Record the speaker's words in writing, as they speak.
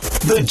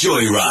The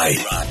Joyride.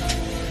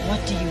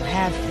 What do you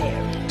have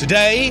there?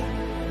 Today,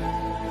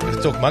 we're going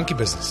to talk monkey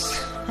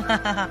business.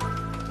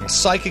 And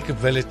psychic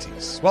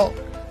abilities. Well,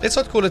 let's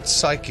not call it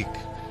psychic.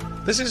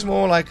 This is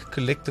more like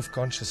collective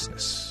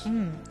consciousness.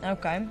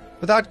 Okay.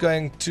 Without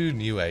going too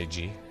new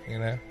agey,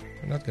 we're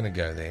not going to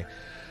go there.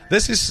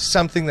 This is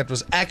something that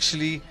was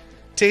actually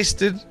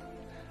tested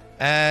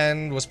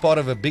and was part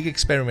of a big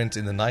experiment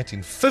in the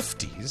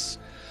 1950s.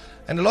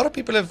 And a lot of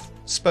people have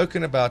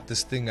spoken about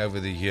this thing over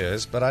the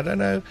years, but I don't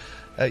know,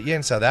 here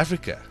in South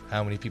Africa,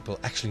 how many people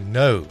actually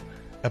know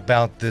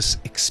about this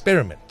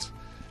experiment.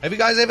 Have you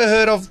guys ever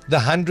heard of the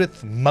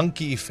 100th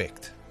monkey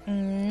effect?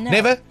 No.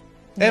 Never?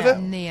 Ever?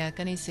 Nee,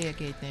 kan nie sê ek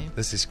het nie.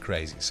 This is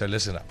crazy. So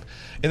listen up.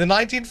 In the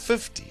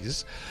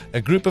 1950s,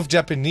 a group of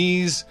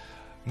Japanese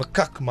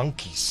macaque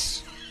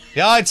monkeys.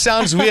 Yeah, it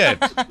sounds weird,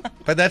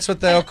 but that's what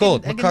they are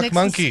called, macaque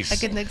monkeys.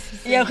 Ek het niks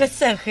gesê. Jou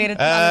gesig het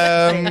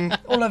dit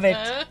all of it.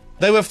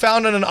 They were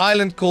found on an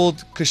island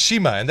called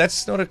Kashima, and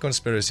that's not a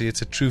conspiracy,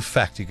 it's a true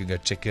fact. You can go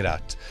check it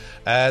out.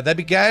 They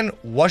began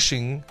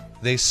washing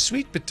their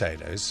sweet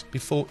potatoes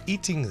before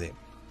eating them.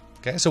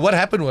 Okay, so what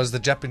happened was the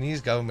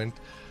Japanese government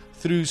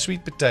threw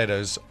sweet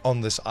potatoes on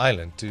this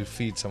island to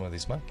feed some of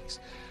these monkeys.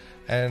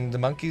 And the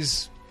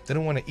monkeys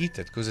didn't want to eat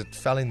it because it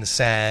fell in the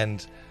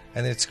sand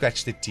and then it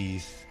scratched their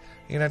teeth.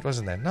 It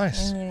wasn't that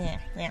nice.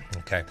 Yeah.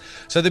 Okay,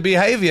 so the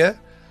behavior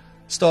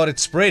started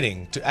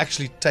spreading to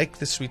actually take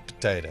the sweet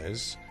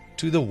potatoes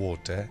to the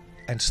water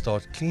and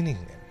start cleaning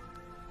them.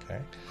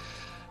 Okay,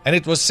 and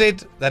it was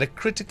said that a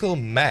critical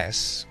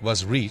mass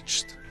was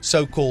reached,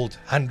 so-called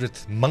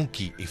 100th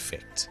monkey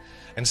effect.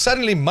 And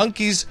suddenly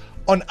monkeys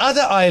on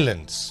other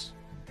islands,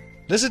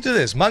 listen to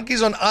this,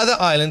 monkeys on other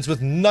islands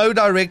with no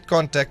direct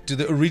contact to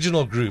the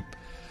original group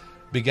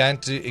began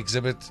to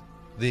exhibit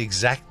the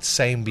exact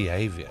same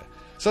behavior.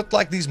 It's not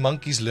like these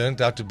monkeys learned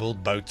how to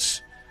build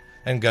boats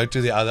and go to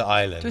the other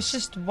islands. It was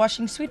just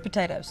washing sweet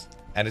potatoes.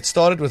 And it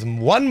started with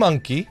one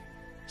monkey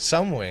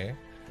somewhere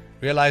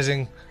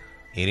realizing,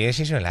 hierdie is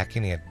nie so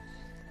lekker nie.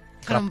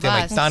 Krap teen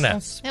my tande.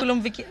 Spoel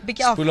hom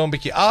bietjie af. Spoel hom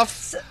bietjie af.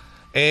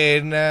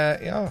 En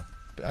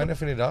op die einde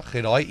van die dag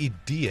het daai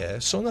idee,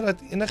 sonder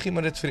dat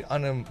enigiemand dit vir die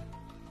ander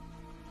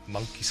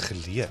monkeys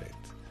geleer het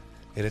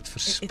dit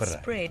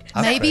versprei.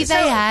 Maybe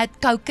they had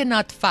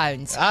coconut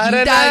phones. I You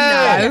don't don't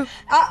know. know.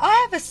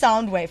 I have a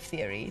sound wave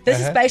theory. This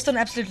is based on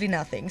absolutely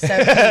nothing. So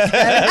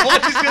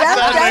What is your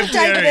sound don't wave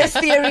take theory? this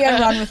theory and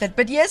run with it.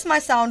 But here's my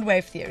sound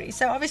wave theory.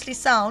 So obviously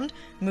sound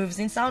moves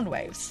in sound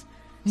waves.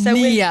 So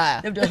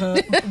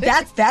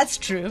that's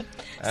true.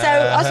 So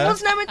as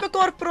ons nou met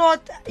mekaar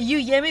praat, you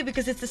hear me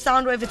because it's a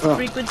sound wave, it's a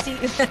frequency.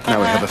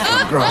 Now we have a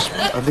firm grasp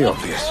of the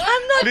obvious.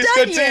 I'm not Please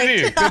done continue,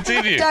 yet.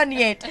 continue. I'm not done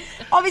yet.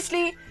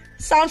 Obviously,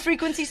 sound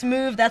frequencies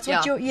move. That's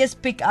what your ears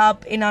pick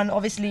up in and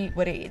obviously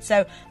what it is.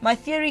 So my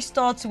theory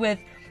starts with,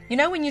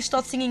 when you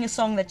start singing a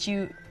song that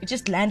it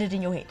just landed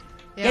in your head.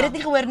 Jy het dit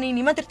nie gehoor nie,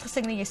 niemand het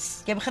gesing nie,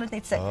 jy begin dit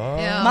net sing.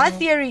 Ja. My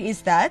theory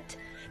is that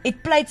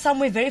it played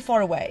somewhere very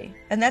far away,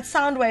 and that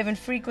sound wave and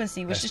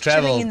frequency was just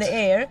chilling in the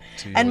air,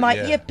 and my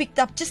ear picked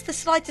up just the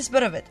slightest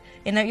bit of it.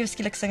 En nou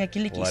eweskielik sing ek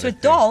die liedjie. So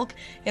dalk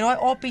het daai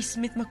apies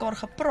met mekaar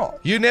gepraat.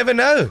 You never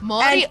know.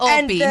 Maar die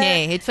And Opie,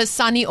 the- het vir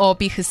Sunny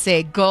Opie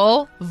gesê,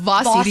 "Girl,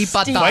 was hierdie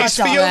Was die patat." Wys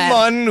vir jou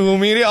man hoe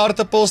om hierdie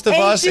aardappels te En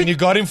was toe- and you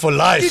got him for To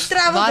life.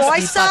 travel Was daai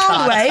die sound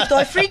patat. wave,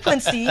 daai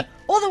frequency,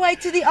 all the way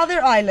to the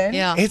other island.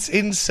 Ja. It's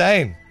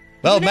insane.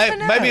 Well, You never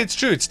know. maybe it's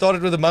true. It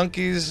started with the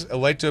monkeys. A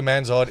way to a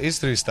man's heart is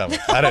through his stomach.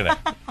 I don't know.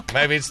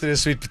 Maybe it's through a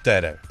sweet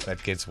potato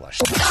that gets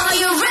washed. Are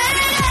you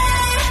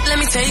ready? Let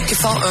me take you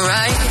for a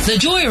ride. The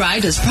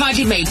Joyride is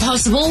proudly made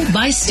possible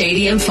by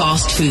Stadium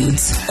Fast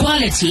Foods.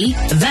 Quality,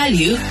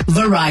 value,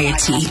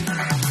 variety.